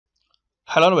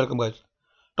Hello and welcome guys.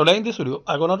 Today in this video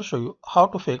I'm going to show you how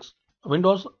to fix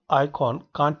Windows icon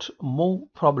can't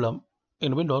move problem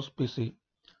in Windows PC.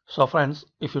 So friends,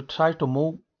 if you try to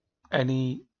move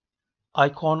any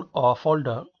icon or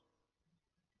folder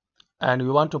and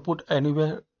you want to put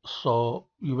anywhere, so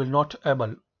you will not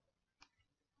able.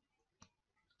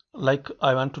 Like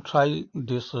I want to try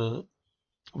this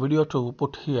video to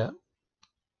put here,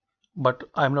 but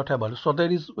I'm not able. So there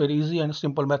is very easy and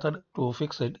simple method to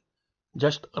fix it.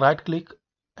 Just right click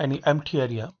any empty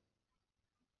area.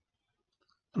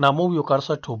 Now move your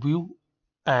cursor to view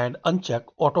and uncheck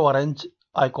auto arrange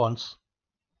icons.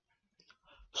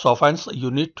 So friends,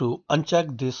 you need to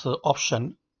uncheck this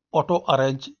option auto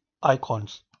arrange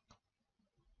icons.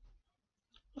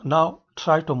 Now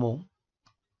try to move.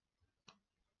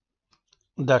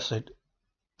 That's it.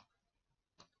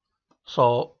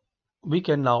 So we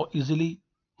can now easily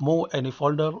move any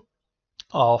folder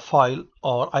or file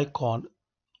or icon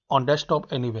on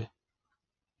desktop anyway.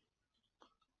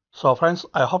 So friends,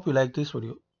 I hope you like this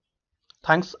video.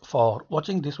 Thanks for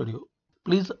watching this video.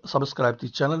 Please subscribe the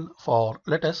channel for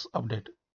latest update.